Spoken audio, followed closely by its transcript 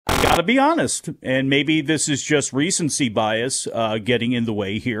got to be honest, and maybe this is just recency bias getting in the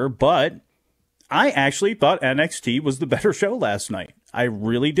way here, but I actually thought NXT was the better show last night. I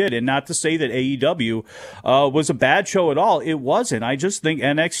really did. And not to say that AEW was a bad show at all. It wasn't. I just think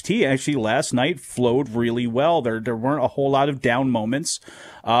NXT actually last night flowed really well. There weren't a whole lot of down moments.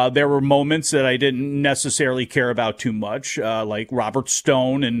 There were moments that I didn't necessarily care about too much, like Robert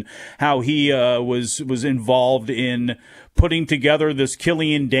Stone and how he was involved in putting together this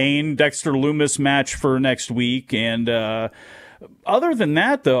Killian Dane, Dexter Lumis match for next week. And other than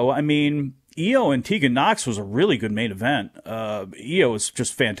that, though, I mean, Io and Tegan Nox was a really good main event. Io is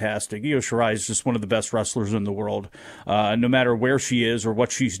just fantastic. Io Shirai is just one of the best wrestlers in the world. No matter where she is or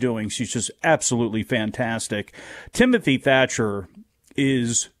what she's doing, she's just absolutely fantastic. Timothy Thatcher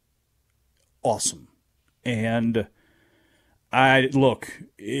is awesome. And look,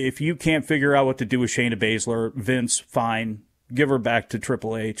 if you can't figure out what to do with Shayna Baszler, Vince, fine. Give her back to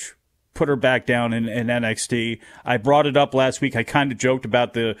Triple H. Put her back down in NXT. I brought it up last week. I kind of joked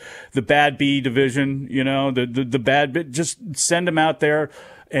about the bad B division, you know, the bad bit. Just send them out there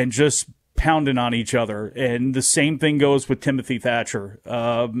and just pounding on each other. And the same thing goes with Timothy Thatcher.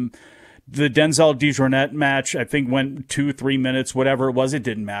 The Denzel DeJournette match, I think, went 2-3 minutes, whatever it was. It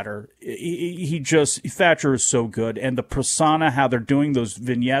didn't matter. Thatcher is so good. And the persona, how they're doing those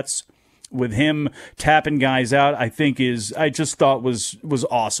vignettes with him tapping guys out, I just thought was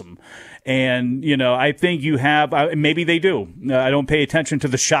awesome. And, you know, I think you have, maybe they do. I don't pay attention to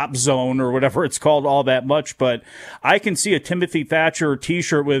the shop zone or whatever it's called all that much, but I can see a Timothy Thatcher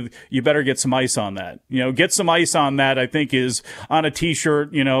t-shirt with, you better get some ice on that. You know, get some ice on that, I think is on a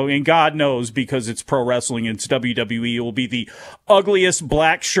t-shirt, you know, and God knows, because it's pro wrestling and it's WWE, it will be the ugliest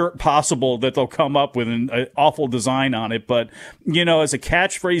black shirt possible that they'll come up with, an awful design on it. But, you know, as a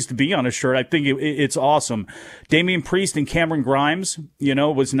catchphrase to be on a shirt, I think it's awesome. Damian Priest and Cameron Grimes, you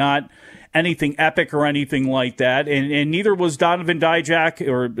know, was not anything epic or anything like that. And neither was Donovan Dijak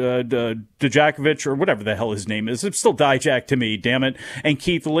or Dijakovic or whatever the hell his name is. It's still Dijak to me, damn it. And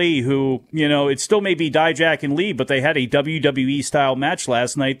Keith Lee, who, you know, it still may be Dijak and Lee, but they had a WWE style match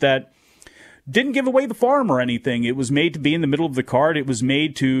last night that didn't give away the farm or anything. It was made to be in the middle of the card. It was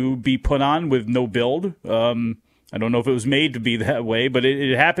made to be put on with no build. I don't know if it was made to be that way, but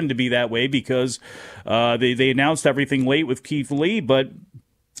it happened to be that way because they announced everything late with Keith Lee, but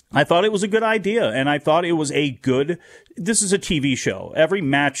I thought it was a good idea, and I thought it was this is a TV show. Every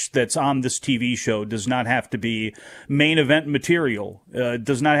match that's on this TV show does not have to be main event material,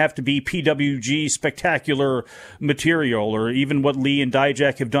 does not have to be PWG spectacular material, or even what Lee and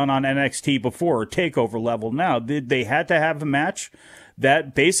Dijak have done on NXT before, TakeOver level. Now, they had to have a match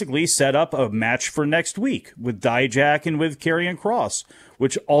that basically set up a match for next week with Dijak and with Karrion Kross,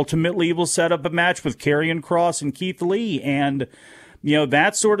 which ultimately will set up a match with Karrion Kross and Keith Lee, and you know,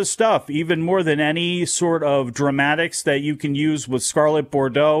 that sort of stuff, even more than any sort of dramatics that you can use with Scarlett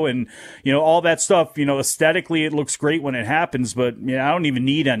Bordeaux and, you know, all that stuff. You know, aesthetically, it looks great when it happens, but, you know, I don't even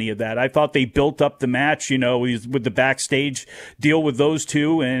need any of that. I thought they built up the match, you know, with the backstage deal with those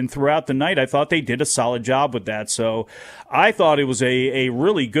two, and throughout the night, I thought they did a solid job with that. So I thought it was a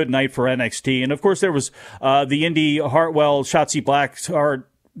really good night for NXT. And, of course, there was the Indy Hartwell, Shotzi Blackheart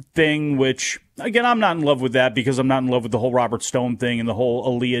thing, which, again, I'm not in love with that because I'm not in love with the whole Robert Stone thing and the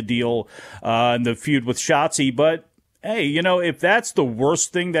whole Aaliyah deal and the feud with Shotzi. But, hey, you know, if that's the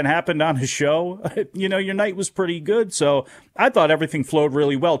worst thing that happened on his show, you know, your night was pretty good. So I thought everything flowed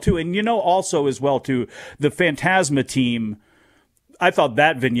really well, too. And, you know, also as well, too, the Phantasma team, I thought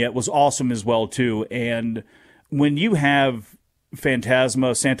that vignette was awesome as well, too. And when you have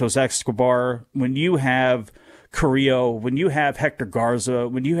Phantasma, Santos Escobar, when you have Carrillo, when you have Hector Garza,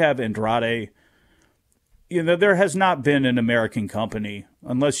 when you have Andrade, you know, there has not been an American company,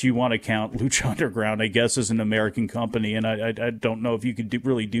 unless you want to count Lucha Underground, I guess, as an American company, and I don't know if you could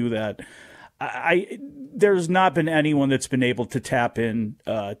really do that. There's not been anyone that's been able to tap in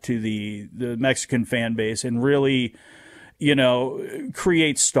to the Mexican fan base and really, you know,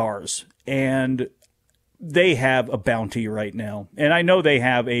 create stars. And they have a bounty right now. And I know they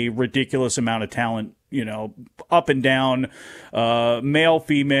have a ridiculous amount of talent, you know, up and down, male,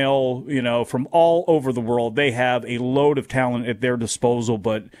 female, you know, from all over the world. They have a load of talent at their disposal.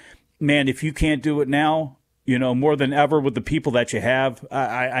 But, man, if you can't do it now, more than ever with the people that you have.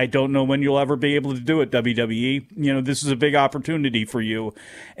 I don't know when you'll ever be able to do it, WWE. This is a big opportunity for you.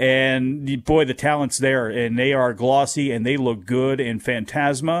 And boy, the talent's there, and they are glossy, and they look good. And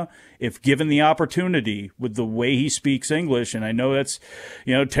Phantasma, if given the opportunity with the way he speaks English, and I know that's,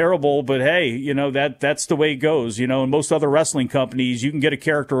 terrible, but hey, that's the way it goes. In most other wrestling companies, you can get a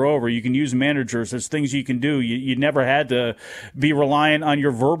character over, you can use managers, there's things you can do. You never had to be reliant on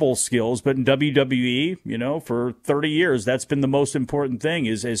your verbal skills, but in WWE, for 30 years, that's been the most important thing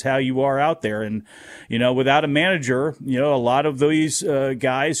is how you are out there. And, without a manager, a lot of these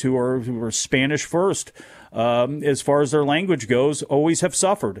guys who are Spanish first, as far as their language goes, always have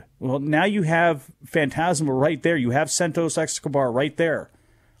suffered. Well, now you have Phantasma right there. You have Santos Escobar right there.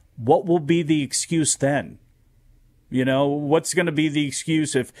 What will be the excuse then? What's going to be the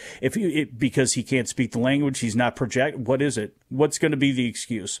excuse because he can't speak the language, he's not what is it? What's going to be the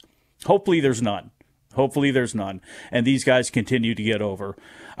excuse? Hopefully there's none. And these guys continue to get over.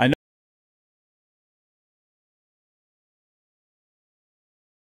 I know